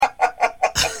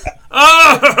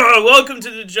Welcome to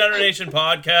the Generation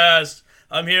Podcast.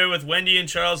 I'm here with Wendy and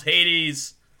Charles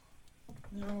Hades.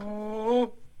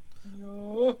 No.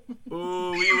 Ooh,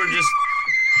 we were just...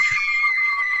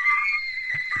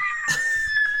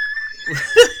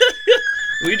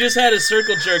 we just had a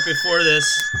circle jerk before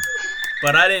this,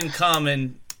 but I didn't come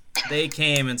and they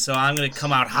came, and so I'm going to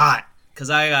come out hot, because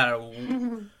I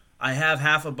have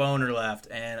half a boner left,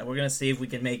 and we're going to see if we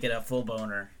can make it a full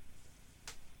boner.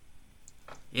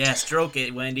 Yeah, stroke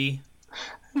it, Wendy.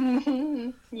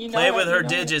 Play with her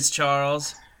digits,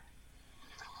 Charles.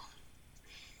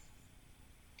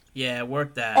 Yeah,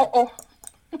 work that.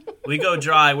 We go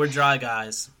dry. We're dry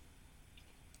guys.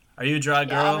 Are you a dry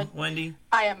girl, Wendy?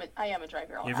 I am a dry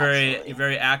girl. You're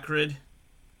very acrid.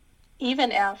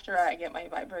 Even after I get my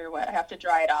vibrator wet, I have to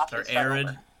dry it off. Or arid.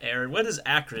 Over. Arid. What does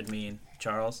acrid mean,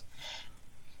 Charles?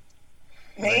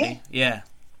 Me? Wendy? Yeah.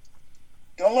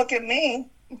 Don't look at me.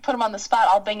 Put them on the spot.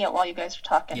 I'll bing it while you guys are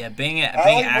talking. Yeah, bing it.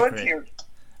 I only work here.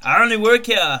 I only work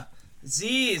here.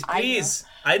 Jeez, please.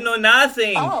 I know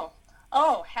nothing.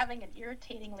 Oh, having an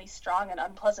irritatingly strong and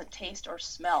unpleasant taste or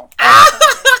smell. That's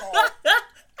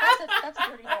a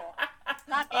dirty hole.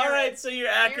 Not arid. All right, so you're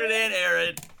acrid and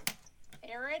arid.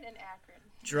 Arid and acrid.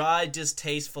 Dry,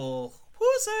 distasteful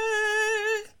pussy.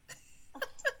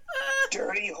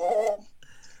 Dirty hole.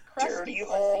 Crusty Dirty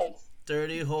pussy. hole.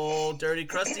 Dirty hole, dirty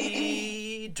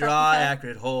crusty, dry,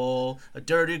 acrid hole. A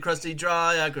dirty, crusty,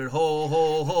 dry, acrid hole,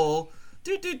 hole, hole.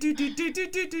 Dirty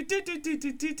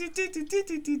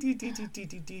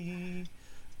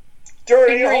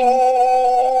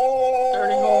hole.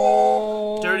 Dirty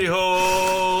hole. Dirty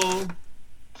hole.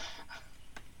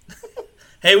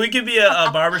 Hey, we could be a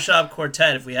barbershop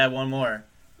quartet if we had one more.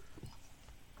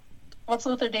 What's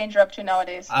Luther Danger up to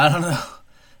nowadays? I don't know.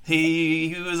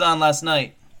 He was on last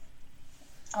night.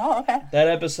 Oh, okay. That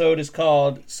episode is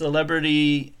called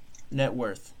Celebrity Net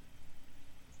Worth.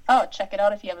 Oh, check it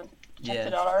out if you haven't checked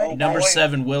it out already. Number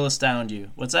 7 will astound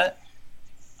you. What's that?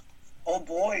 Oh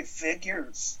boy,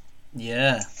 figures.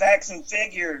 Yeah. Facts and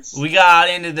figures. We got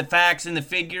into the facts and the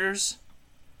figures.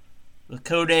 With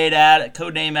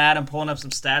codename Adam pulling up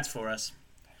some stats for us.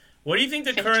 What do you think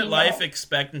the current life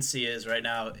expectancy is right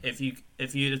now? If you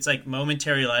it's like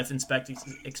momentary life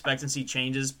expectancy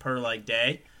changes per like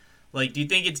day. Like, do you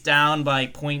think it's down by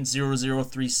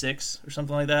 0.0036 or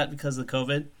something like that because of the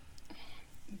COVID?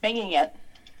 Banging it.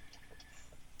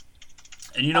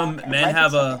 And you know, men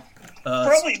have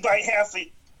probably by half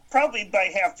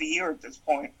a year at this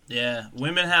point. Yeah,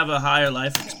 women have a higher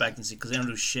life expectancy because they don't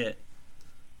do shit.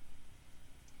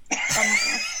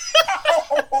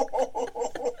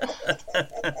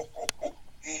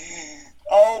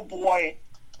 Oh boy!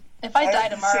 If I die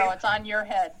tomorrow, it's on your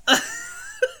head.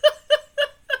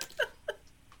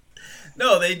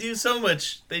 No, they do so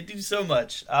much.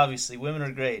 Obviously, women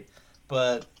are great,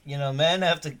 but you know, men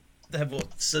have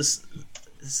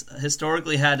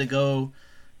historically had to go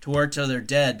to work till they're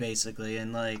dead, basically,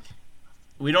 and like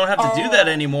we don't have to do that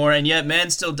anymore. And yet, men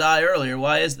still die earlier.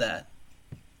 Why is that?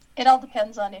 It all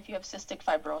depends on if you have cystic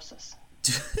fibrosis.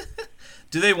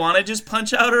 Do they want to just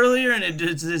punch out earlier and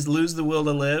just lose the will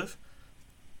to live?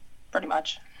 Pretty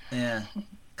much. Yeah,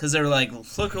 because they're like,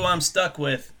 look who I'm stuck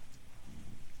with.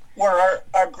 Where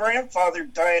our grandfather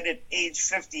died at age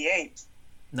 58.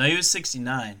 No, he was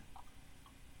 69.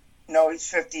 No, he's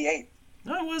 58.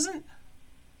 No, it wasn't.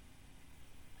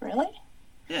 Really?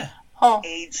 Yeah. Oh,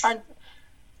 Age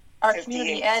our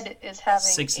community ed is having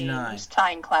 69. a loose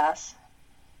tying class.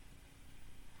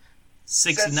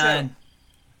 69.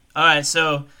 All right,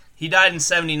 so he died in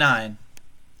 79.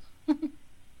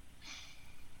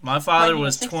 My father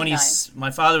was 20. My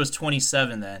father was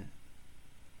 27 then.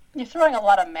 You're throwing a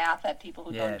lot of math at people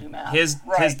who don't do math.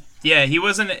 He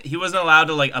wasn't allowed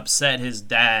to like upset his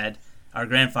dad, our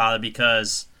grandfather,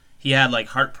 because he had like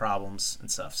heart problems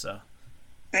and stuff. So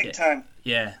big time.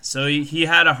 Yeah, so he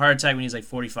had a heart attack when he was like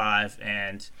 45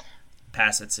 and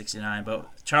passed at 69. But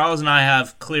Charles and I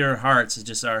have clearer hearts. It's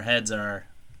just our heads are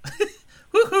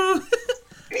woohoo.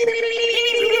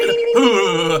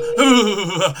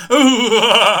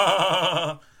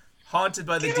 Haunted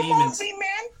by the demons. Get him off me,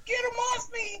 man! Get him off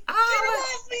me! Get him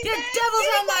off me, your man! devil's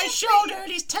on my shoulder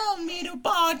and he's telling me to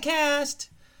podcast.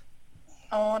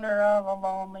 Owner of a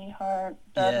lonely heart,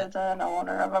 better than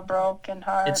owner of a broken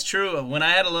heart. It's true. When I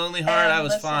had a lonely heart, I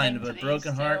was fine, but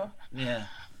broken heart, yeah.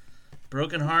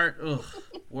 Broken heart, ugh,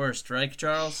 worst, right,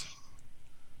 Charles?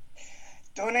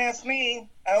 Don't ask me.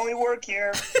 I only work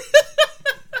here.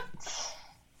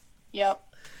 Yep.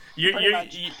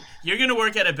 You're gonna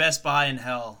work at a Best Buy in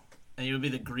hell, and you'll be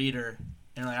the greeter,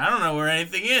 and like, I don't know where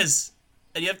anything is,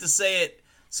 and you have to say it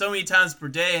so many times per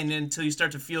day, and until you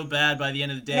start to feel bad by the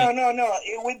end of the day. No.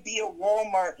 It would be a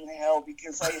Walmart in hell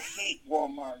because I hate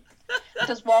Walmart.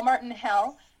 Does Walmart in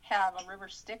hell have a river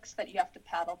Styx that you have to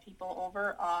paddle people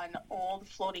over on old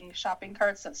floating shopping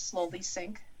carts that slowly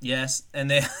sink? Yes, and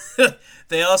they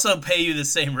they also pay you the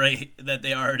same rate that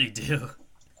they already do.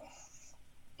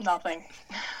 Nothing.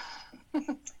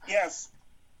 Yes.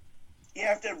 You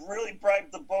have to really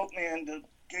bribe the boatman to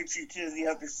get you to the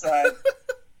other side.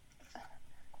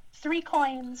 3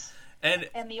 coins And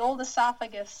the old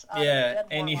esophagus. On yeah, the dead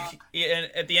and warlock.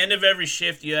 and at the end of every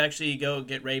shift, you actually go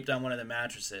get raped on one of the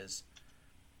mattresses.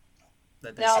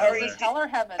 That they Now, sell is there. this hell or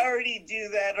heaven? I already do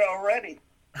that already.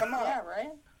 Come on. Yeah,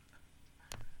 right?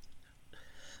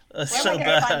 That's Where so would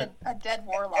you find bad. a dead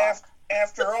warlock?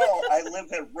 After all, I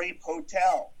live at Rape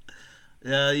Hotel.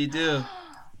 Yeah, you do.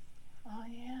 Oh,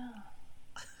 yeah.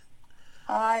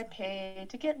 I pay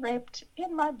to get raped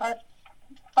in my butt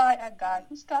by a guy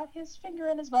who's got his finger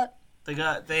in his butt. They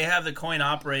have the coin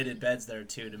operated beds there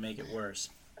too to make it worse.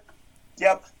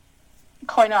 Yep.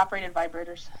 Coin-operated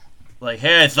vibrators. Like,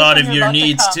 hey, I thought when of you're your about to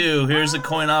needs come. too. Here's a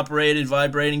coin operated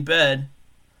vibrating bed.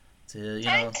 To, you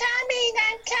know. I'm coming.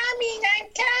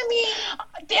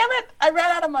 Damn it! I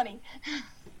ran out of money.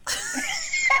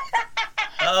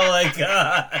 Oh my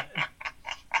god.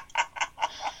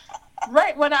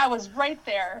 Right when I was right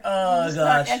there. Oh, you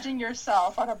start gosh. edging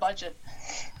yourself on a budget.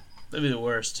 That'd be the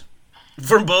worst.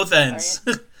 From both ends.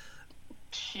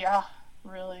 Yeah,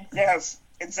 really. Yes,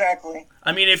 exactly.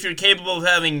 I mean, if you're capable of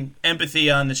having empathy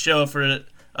on the show for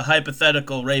a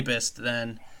hypothetical rapist,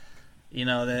 then, you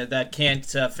know, that can't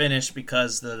finish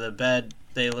because the bed,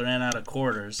 they ran out of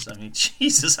quarters. I mean,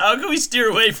 Jesus, how can we steer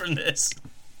away from this?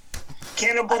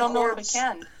 Cannibal I don't know if we Corpse.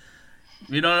 can.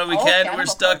 We don't know if we Oh, can. Cannibal We're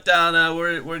stuck down.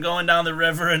 We're going down the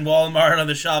river in Walmart on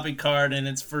the shopping cart, and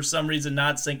it's for some reason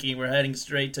not sinking. We're heading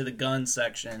straight to the gun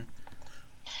section.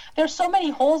 There's so many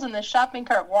holes in this shopping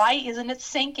cart. Why isn't it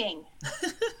sinking?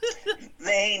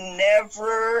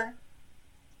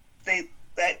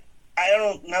 I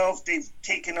don't know if they've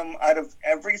taken them out of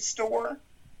every store,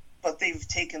 but they've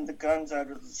taken the guns out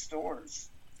of the stores.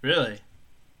 Really?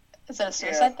 Is it a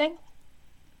suicide Yeah. thing?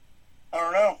 I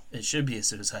don't know. It should be a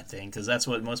suicide thing because that's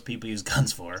what most people use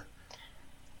guns for.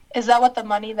 Is that what the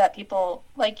money that people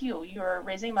like you're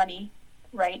raising money,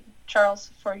 right,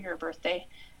 Charles, for your birthday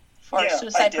for Yeah, I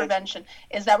suicide did. prevention?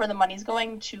 Is that where the money's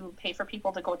going to pay for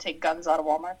people to go take guns out of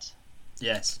Walmart?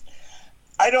 Yes.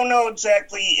 I don't know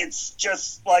exactly. It's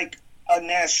just like a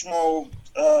national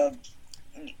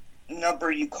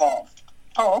number you call.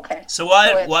 Oh, okay. So So why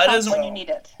it why comes doesn't when you need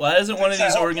it? why doesn't one of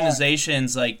That's these how-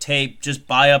 organizations like just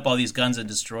buy up all these guns and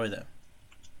destroy them?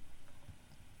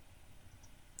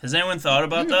 Has anyone thought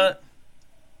about that?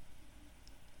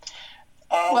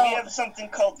 Well- We have something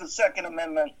called the Second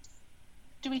Amendment.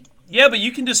 Do we? Yeah, but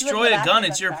you can destroy have a gun.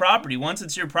 access It's your back. property. Once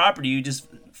it's your property, you just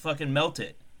fucking melt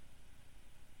it.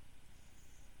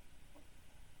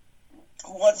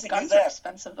 Who wants to do Guns are that?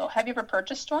 expensive though. Have you ever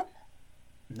purchased one?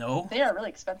 No, They are really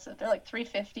expensive. They're like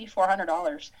 $350,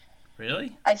 $400.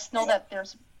 really? I know that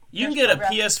there's You can There's get a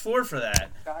programs- PS4 for that.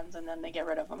 guns and then they get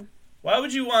rid of them. Why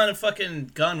would you want a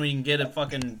fucking gun when you can get a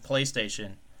fucking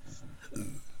PlayStation?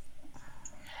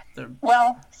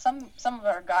 Well, some of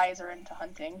our guys are into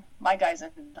hunting. My guy's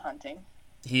into hunting.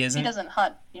 He isn't. He doesn't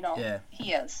hunt, you know. Yeah.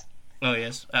 He is. Oh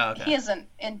yes. Oh okay. He isn't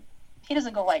in. He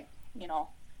doesn't go like, you know,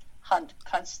 hunt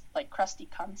cunts like crusty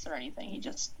cunts or anything. He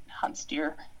just hunts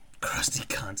deer. Crusty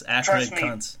cunts, acrid Trust me.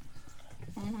 cunts.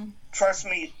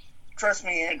 Trust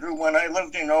me, Andrew. When I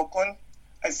lived in Oakland,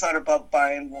 I thought about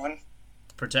buying one.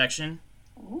 Protection.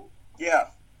 Ooh. Yeah.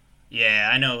 Yeah,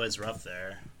 I know it was rough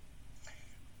there.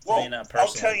 Well, I mean, not I'll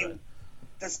personally, tell you,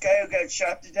 this guy who got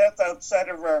shot to death outside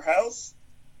of our house,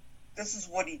 this is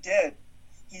what he did.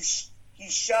 He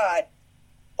shot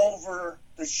over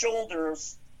the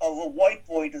shoulders of a white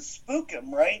boy to spook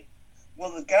him, right?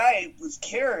 Well, the guy was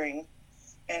carrying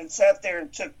and sat there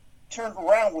and turned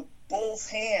around with both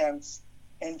hands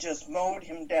and just mowed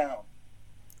him down.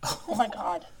 Oh my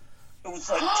God. It was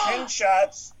like 10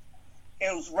 shots.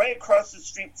 It was right across the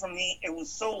street from me. It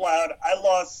was so loud, I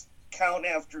lost count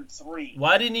after 3.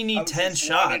 Why didn't he I need was 10 just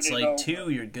shots? wanted to Like know. 2,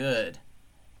 you're good.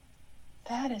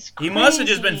 That is He crazy. must have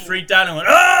just been freaked out and went,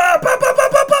 ah! Pop, pop,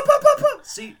 pop, pop, pop, pop, pop, pop.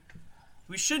 See,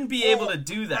 we shouldn't be able to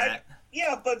do that.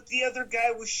 Yeah, but the other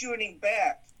guy was shooting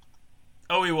back.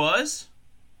 Oh, he was?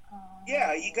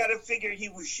 Yeah, you gotta figure he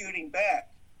was shooting back.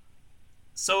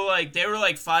 So, like, they were,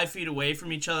 like, 5 feet away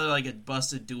from each other, like a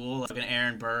busted duel, like an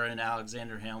Aaron Burr and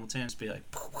Alexander Hamilton. Just be like,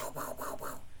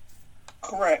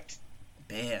 Correct.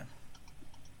 bam.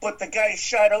 But the guy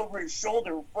shot over his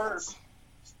shoulder first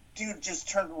dude just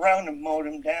turned around and mowed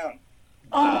him down.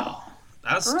 Oh,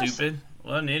 That's Bruce. stupid.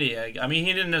 What an idiot. I mean,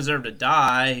 he didn't deserve to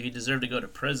die. He deserved to go to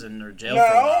prison or jail for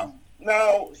a while.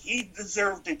 No, he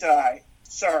deserved to die.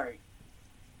 Sorry.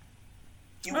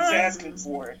 He was Alright. asking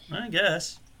for it. I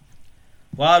guess.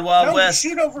 Wild Wild No, West.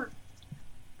 shoot over.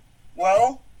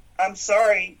 Well, I'm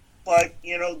sorry, but,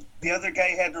 the other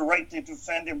guy had the right to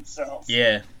defend himself.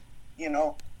 Yeah.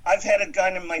 I've had a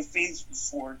gun in my face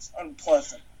before. It's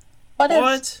unpleasant. what does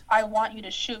What? I want you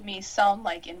to shoot me sound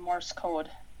like in Morse code?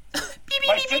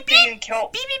 My fifth day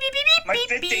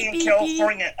in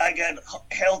California, I got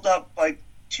held up by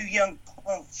two young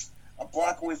punks a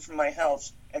block away from my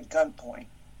house at gunpoint.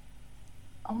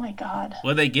 Oh my God.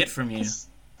 What'd they get from you?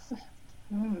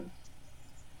 Mm.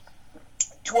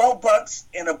 $12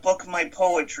 and a book of my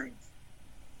poetry.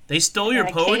 They stole your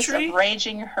In a case poetry? of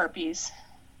raging herpes.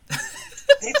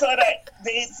 They thought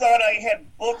I had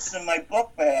books in my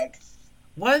book bag.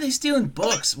 Why are they stealing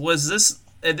books? Was this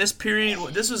at this period?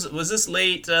 Was this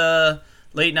late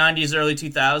 90s, early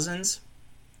 2000s?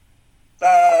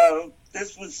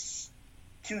 This was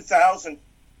 2000.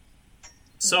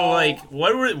 So No. like,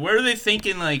 what were they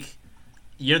thinking? Like,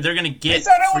 they're gonna get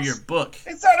thought I for was- your book?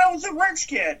 They thought I was a rich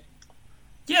kid.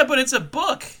 Yeah, but it's a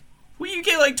book. Well, you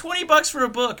get like $20 for a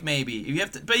book, maybe. You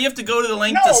have to go to the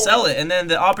length to No. sell it, and then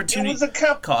the It opportunity was a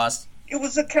cost. It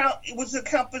was a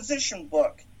composition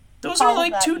book. Those All are of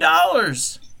like that.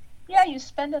 $2. Yeah, you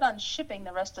spend it on shipping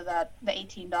the rest of the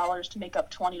 $18 to make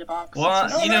up $20. Well,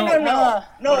 No, you no, know, no, no, uh,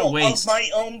 no. what a waste. Of my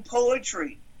own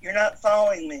poetry. You're not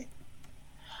following me.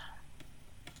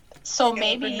 So It was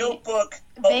maybe a notebook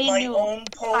of they my knew. own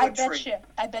poetry.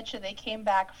 I bet you they came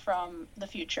back from the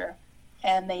future,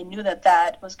 and they knew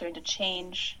that was going to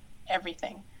change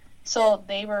everything. So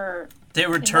they were enlisted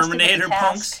with the Terminator task-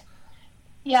 punks.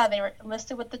 Yeah, they were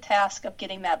enlisted with the task of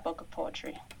getting that book of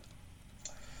poetry.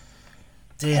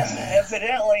 Damn, man.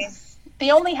 Evidently. They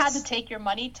only had to take your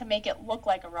money to make it look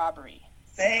like a robbery.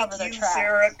 Thank Cover their you, tracks.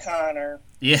 Sarah Connor.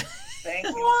 Yeah. Thank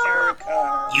you, Sarah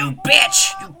Connor. You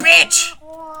bitch! You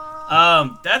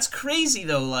bitch! That's crazy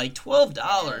though. Like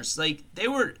 $12. Like they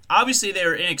were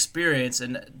inexperienced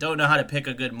and don't know how to pick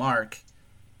a good mark.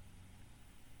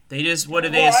 They just what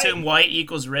did they Well, assume white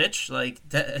equals rich? Like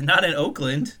that, not in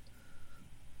Oakland.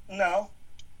 No.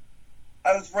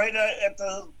 I was right at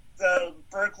the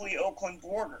Berkeley-Oakland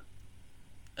border.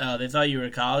 They thought you were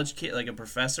a college kid, like a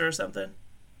professor or something.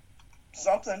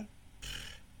 Something.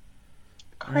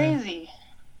 Crazy.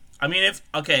 I mean, if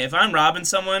I'm robbing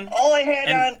someone, All I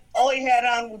had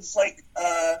on was like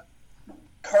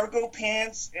cargo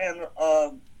pants and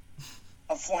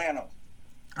a flannel.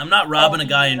 I'm not robbing Oh, a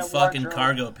guy you in need a fucking wardrobe.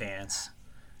 cargo pants.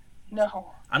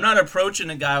 No. I'm not approaching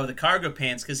a guy with a cargo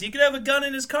pants because he could have a gun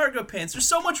in his cargo pants. There's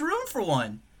so much room for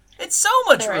one. It's so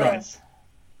much There room. is.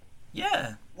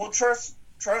 Yeah. Well, trust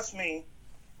me.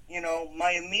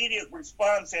 My immediate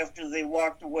response after they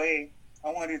walked away, I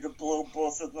wanted to blow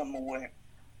both of them away.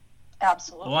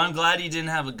 Absolutely. Well, I'm glad he didn't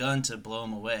have a gun to blow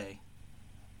him away.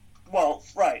 Well,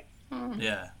 right.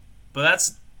 Yeah. But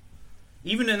that's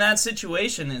even in that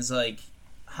situation is like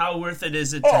how worth it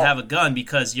is it to Oh. have a gun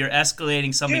because you're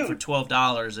escalating something for Dude.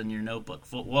 $12 in your notebook.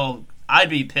 Well, I'd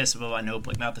be pissed about my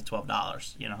notebook, not the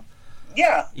 $12, you know.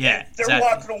 Yeah. Yeah, They're exactly.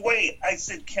 walking away. I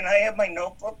said, "Can I have my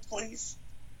notebook, please?"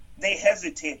 They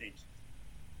hesitated.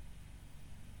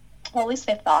 Well, at least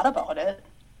they thought about it.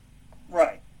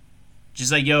 Right.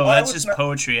 Just like, yo, Well, I that's was just not-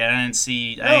 poetry. I didn't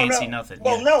see nothing.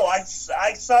 Well, Yeah. no, I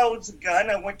saw it was a gun.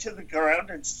 I went to the ground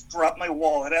and just dropped my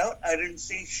wallet out. I didn't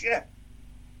see shit.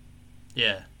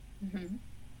 Yeah. Mm-hmm.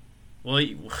 Well,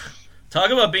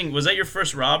 talk about was that your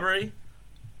first robbery?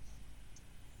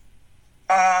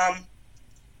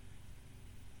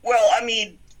 Well, I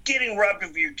mean, getting robbed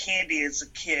of your candy as a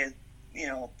kid, that's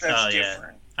Oh, yeah.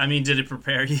 different. I mean, did it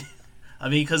prepare you? I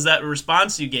mean, because that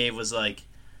response you gave was like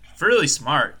really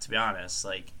smart, to be honest.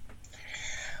 Like,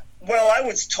 Well, I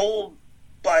was told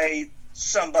by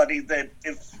somebody that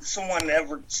if someone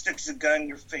ever sticks a gun in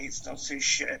your face, don't say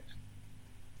shit.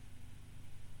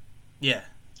 yeah,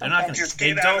 they're not Okay. gonna. Just They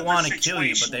get out don't of the want to kill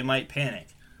you, but situation. they might panic.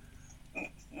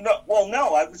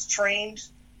 No, I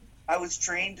was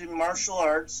trained in martial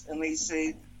arts, and they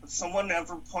say if someone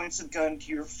ever points a gun to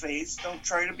your face, don't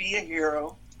try to be a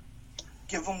hero.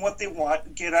 Give them what they want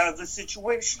and get out of the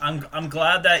situation. I'm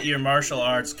glad that your martial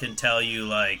arts can tell you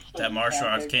like that martial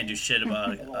arts can't do shit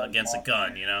about against a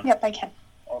gun. You know? Yep, I can.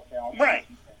 Right.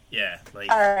 Yeah. Like,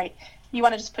 All right. You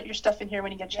want to just put your stuff in here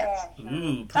when you get a chance?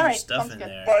 ooh, put All your right, stuff sounds in good.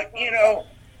 there.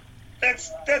 But,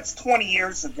 that's 20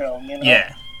 years ago,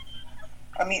 Yeah.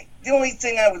 I mean, the only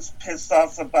thing I was pissed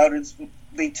off about is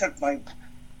they took my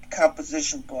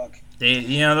composition book. Those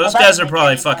Well, guys that are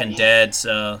probably makes fucking anybody. dead,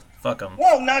 so fuck them.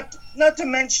 Well, not to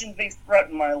mention they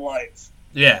threaten my life.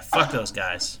 Yeah, fuck those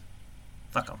guys.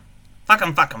 Fuck them. Fuck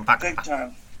them, fuck them, fuck them. Big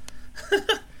time.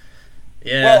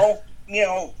 Yeah. Well,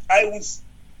 I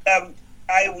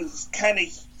was kind of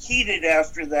heated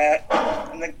after that,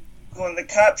 and when the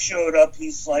cop showed up,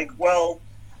 he's like, "Well,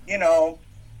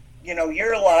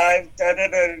 you're alive, da da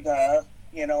da da,"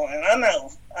 and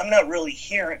I'm not really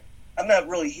hearing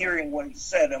what he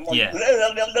said. I'm like, Yeah.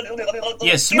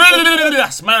 Yes. I'm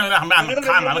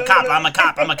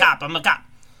a cop.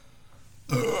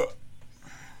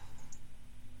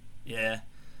 Yeah.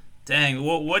 Dang.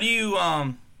 What do you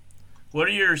what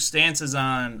are your stances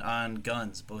on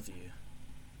guns, both of you?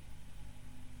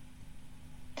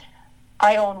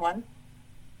 I own one,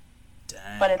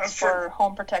 Dang. but it's I'm for- for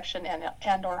home protection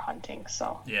and or hunting.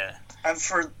 So Yeah. I'm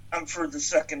for the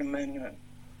Second Amendment.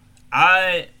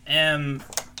 I am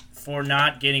for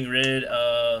not getting rid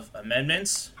of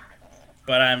amendments,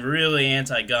 but I'm really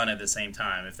anti-gun at the same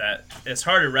time. It's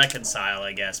hard to reconcile,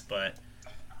 I guess, but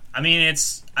I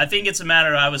think it's a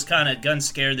matter of I was kind of gun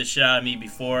scared the shit out of me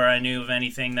before I knew of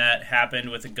anything that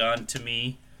happened with a gun to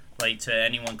me, like to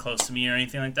anyone close to me or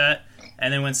anything like that.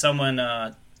 And then when someone,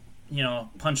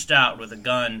 punched out with a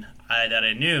gun that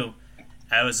I knew,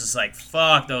 I was just like,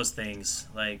 fuck those things.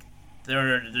 Like,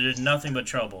 there's nothing but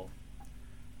trouble.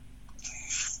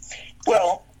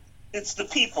 Well, it's the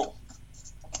people.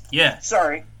 Yeah.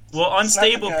 Sorry. Well, It's not the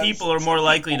unstable guns, people are it's more the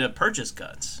likely people. to purchase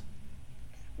guns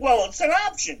Well, it's an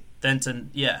option. than to,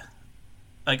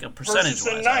 like a percentage-wise,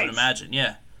 a I would knife. imagine,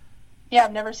 yeah. yeah,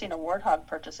 I've never seen a warthog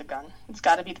purchase a gun. It's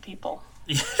got to be the people.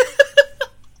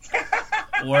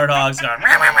 Warthogs going,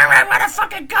 what a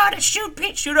fucking gun,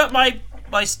 shoot up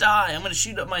my sty. I'm going to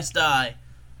shoot up my sty.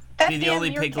 Be the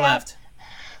only pig left.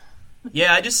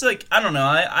 Yeah, I just I don't know.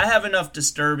 I have enough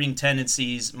disturbing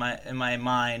tendencies in my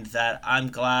mind that I'm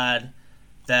glad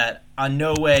that on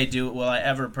no way will I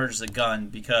ever purchase a gun,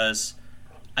 because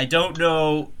I don't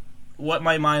know what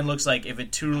my mind looks like if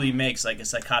it truly makes like a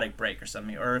psychotic break or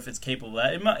something, or if it's capable of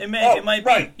that. It might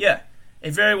right. be. Yeah,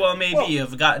 it very well may be.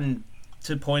 I've gotten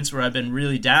to points where I've been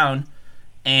really down,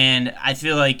 and I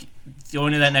feel like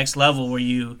going to that next level where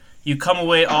you come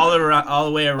away all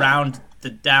the way around the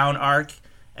down arc,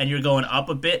 and you're going up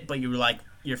a bit, but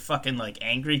you're fucking like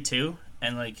angry too,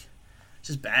 and like it's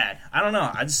just bad. I don't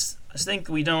know. I just think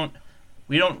we don't.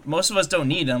 Most of us don't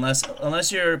need it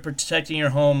unless you're protecting your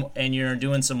home and you're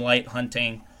doing some light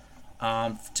hunting,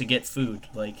 to get food.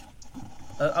 Like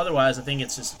otherwise, I think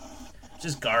it's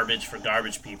just garbage for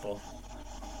garbage people.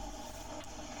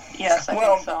 Yes, I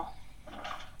Well, think so.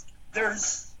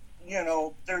 There's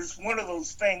one of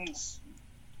those things.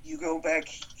 You go back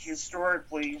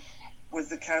historically with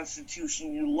the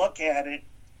Constitution, you look at it,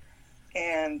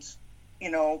 and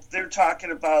they're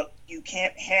talking about you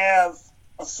can't have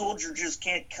a soldier just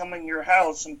can't come in your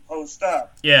house and post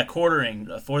up. Yeah, quartering,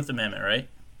 the Fourth Amendment, right?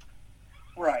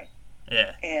 Right.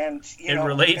 Yeah. And It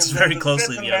relates and then very the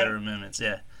closely Fifth to the other Amendment- amendments,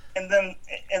 yeah. And then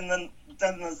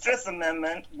the Fifth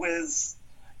Amendment with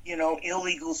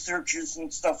illegal searches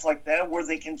and stuff like that, where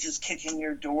they can just kick in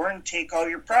your door and take all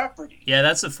your property. Yeah,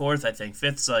 that's the fourth, I think.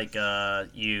 Fifth's like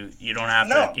you don't have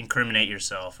No. to incriminate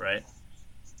yourself, right?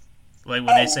 Like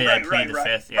when they say I plead the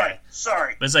fifth, yeah. Right.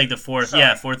 Sorry. But it's like the fourth, Sorry.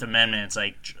 yeah, Fourth Amendment. It's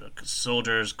like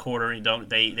soldiers quartering.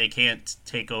 They can't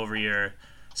take over your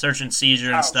search and seizure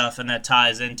and House. stuff, and that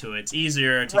ties into it. It's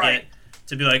easier to Right.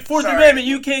 to be like Fourth Sorry. Amendment.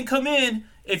 You can't come in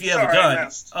if you have a Sorry, I gun.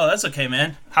 missed. Oh, that's okay,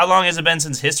 man. How long has it been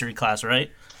since history class,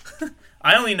 right?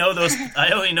 I only know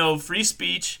free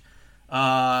speech.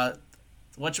 Second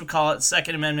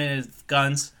Amendment is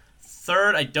guns.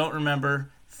 Third, I don't remember.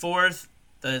 Fourth,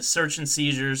 the search and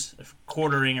seizures,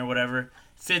 quartering or whatever.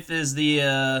 Fifth is the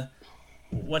Right.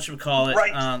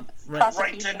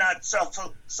 Right to not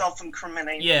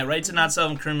self-incriminate. Yeah, right to not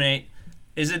self-incriminate.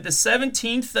 Is it the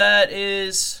 17th that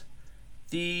is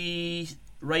the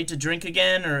right to drink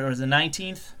again, or the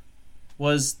 19th?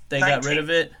 Was they got rid of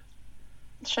it?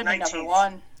 It should be number 19th.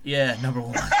 one. Yeah, number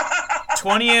 1.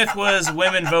 20th was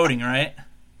women voting, right?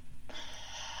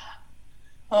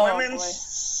 Oh, Women's boy.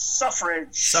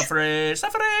 suffrage. Suffrage.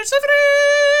 Suffrage.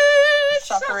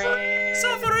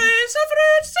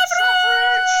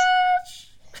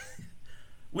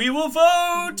 We will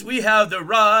vote. We have the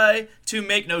right to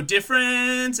make no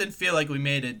difference and feel like we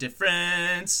made a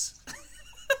difference.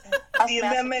 Us The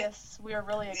amendment- masochists, we are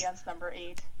really against number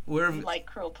 8. We're We like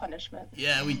cruel punishment.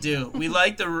 yeah, we do. We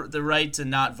like the right to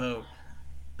not vote.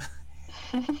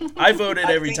 I voted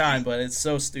every think time, you- but it's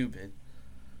so stupid.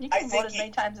 You I can think vote as you-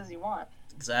 many times as you want.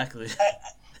 Exactly.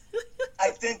 I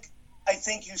think I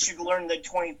think you should learn the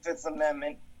 25th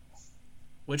Amendment.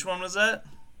 Which one was that?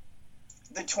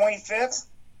 The 25th?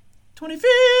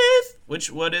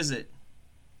 25th! What is it?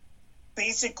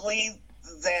 Basically,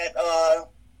 that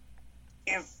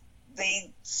if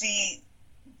they see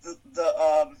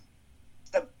the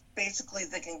basically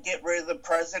they can get rid of the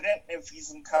president if he's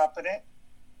incompetent.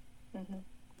 Mm-hmm.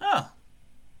 Oh.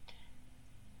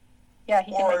 Yeah,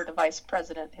 he can make the vice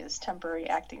president his temporary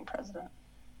acting president.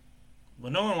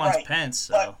 Well, no one wants Pence,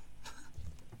 so...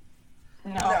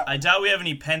 No. I doubt we have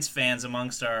any Pence fans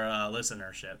amongst our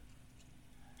listenership.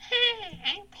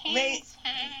 I'm Pence.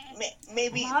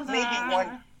 Maybe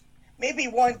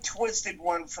one twisted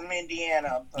one from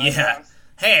Indiana. But, yeah.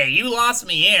 Hey, you lost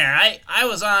me here. I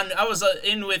was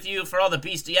in with you for all the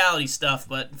bestiality stuff,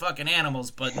 but fucking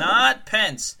animals, but not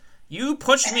Pence. You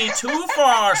pushed me too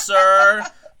far, sir.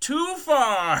 Too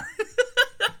far.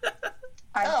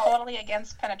 I'm totally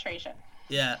against penetration.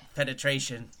 Yeah,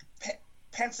 penetration.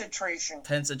 Penetration.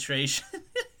 Penetration.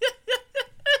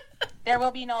 There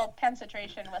will be no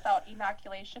penetration without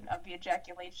inoculation of the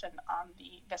ejaculation on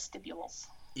the vestibules.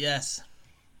 Yes.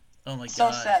 Oh my god.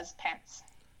 So says Pence.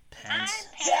 Pence.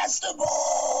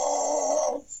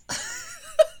 Vegetables!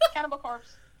 Cannibal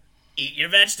Corpse. Eat your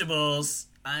vegetables.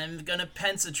 I'm gonna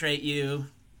penetrate you.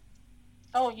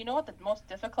 Oh, you know what the most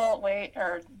difficult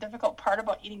part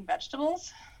about eating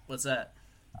vegetables? What's that?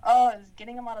 Oh, is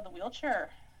getting them out of the wheelchair.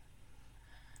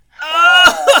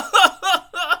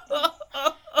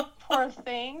 Poor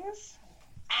things.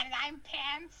 And I'm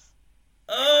Pence.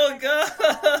 Oh god.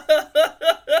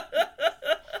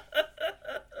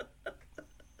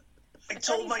 I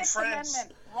told my 36th friends.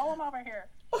 Amendment. Roll them over here.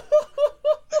 I'm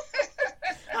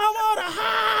on a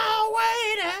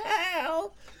highway to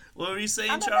hell. What were you saying,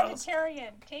 I'm Charles? a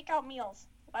vegetarian. Take out meals.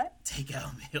 What? Take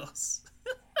out meals.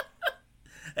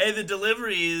 Hey, the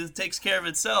delivery takes care of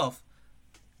itself.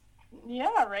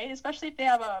 Yeah, right? Especially if they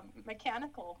have a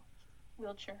mechanical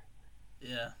wheelchair.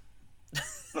 Yeah.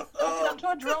 Hook it up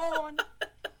to a drone.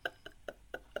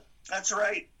 That's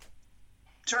right.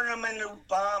 Turn them into a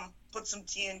bomb. Put some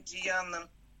TNT on them.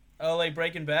 Oh, like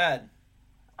Breaking Bad.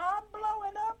 I'm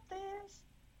blowing up this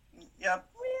Yep.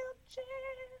 wheelchair.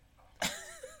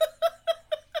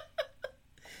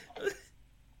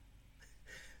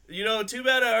 You know, too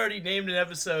bad I already named an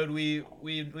episode.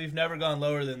 We've never gone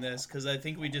lower than this because I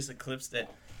think we just eclipsed it.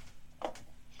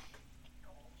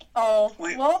 Oh,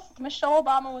 well, Michelle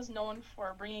Obama was known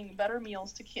for bringing better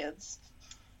meals to kids.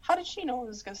 How did she know it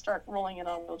was going to start rolling in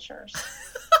on wheelchairs?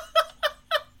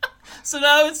 So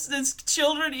now it's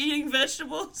children eating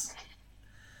vegetables?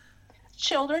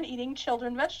 Children eating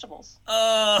children vegetables.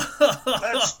 That's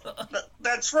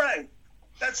right.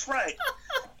 That's right.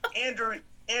 Andrew,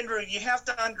 you have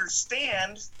to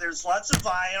understand there's lots of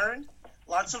iron,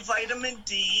 lots of vitamin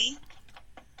D.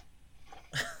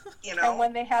 You know. And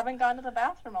when they haven't gone to the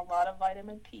bathroom, a lot of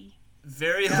vitamin P.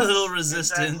 Very little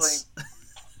resistance.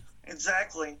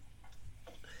 Exactly.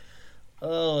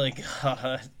 Oh my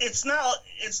god. It's not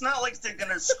like they're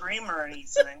gonna scream or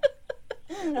anything.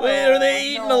 No, Wait, are they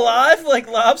eating alive like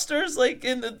lobsters, like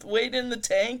waiting in the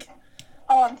tank?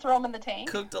 Oh, and throw them in the tank?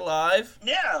 Cooked alive?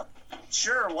 Yeah,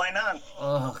 sure, why not?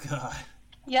 Oh god.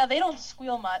 Yeah, they don't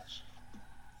squeal much.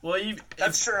 Well,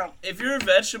 that's true. If you're a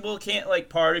vegetable, can't like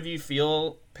part of you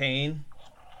feel pain?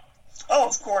 Oh,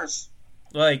 of course.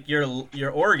 Like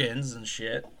your organs and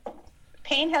shit.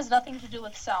 Pain has nothing to do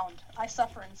with sound. I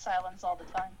suffer in silence all the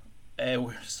time. Hey,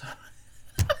 we're sorry.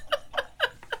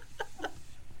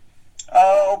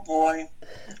 Oh boy,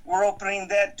 we're opening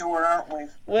that door, aren't we?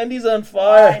 Wendy's on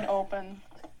fire. Wide open.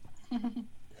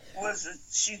 Was it?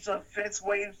 She's a fifth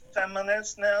wave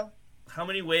feminist now. How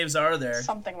many waves are there?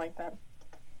 Something like that.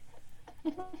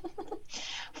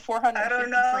 453. I don't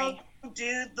know,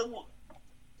 dude.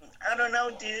 I don't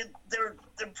know, dude. They're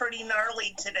pretty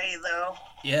gnarly today, though.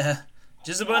 Yeah,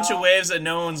 just a bunch of waves that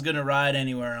no one's gonna ride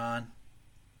anywhere on.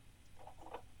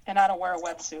 And I don't wear a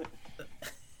wetsuit.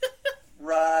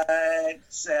 Ride,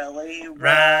 Sally,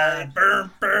 Ride,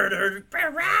 ride. ride,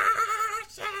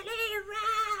 Sally,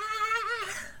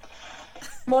 ride.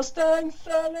 Mustang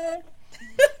Sally.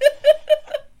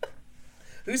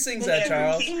 Who sings that,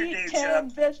 Charles? Eat 10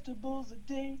 vegetables a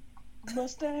day.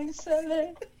 Mustang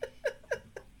Sally.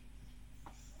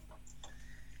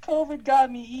 COVID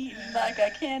got me eating like I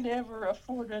can't ever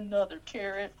afford another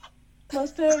carrot.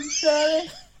 Mustang Sally.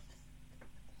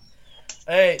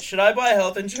 Hey, should I buy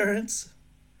health insurance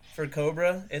for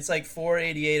Cobra? It's like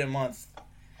 $488 a month.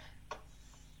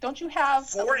 Don't you have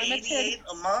 $488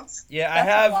 a month? Yeah, That's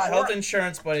I have a lot. health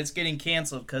insurance, but it's getting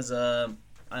canceled because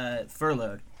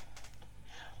furloughed.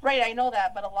 Right, I know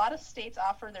that, but a lot of states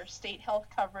offer their state health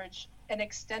coverage an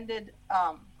extended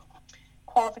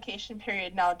qualification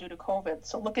period now due to COVID.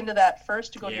 So look into that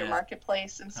first to go to your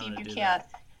marketplace and see if you can't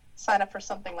sign up for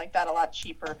something like that a lot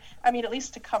cheaper. I mean, at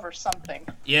least to cover something.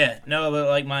 Yeah, no, but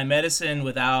like my medicine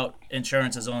without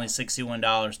insurance is only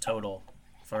 $61 total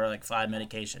for like 5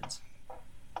 medications.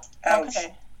 Ouch.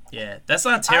 Okay. Yeah, that's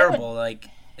not terrible. Like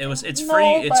it's free.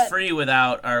 It's free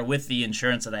without or with the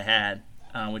insurance that I had,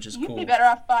 which is cool. You'd be better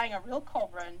off buying a real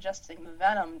cobra and ingesting the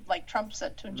venom, like Trump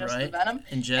said, to ingest the venom.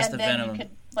 Ingest the venom. And then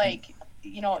you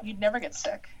could, you'd never get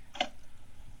sick.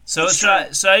 So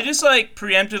I just like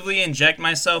preemptively inject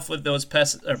myself with those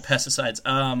pesticides.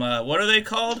 What are they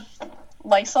called?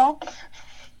 Lysol.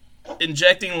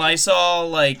 Injecting Lysol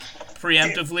like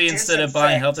preemptively instead of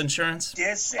buying health insurance.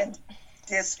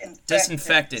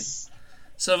 Disinfected.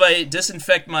 So if I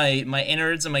disinfect my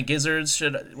innards and my gizzards,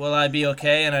 will I be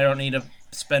okay? And I don't need to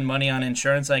spend money on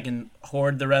insurance. I can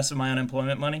hoard the rest of my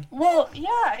unemployment money. Well,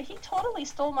 yeah, he totally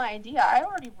stole my idea. I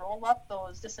already roll up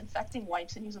those disinfecting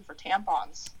wipes and use them for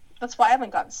tampons. That's why I haven't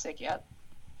gotten sick yet.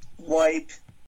 Wipe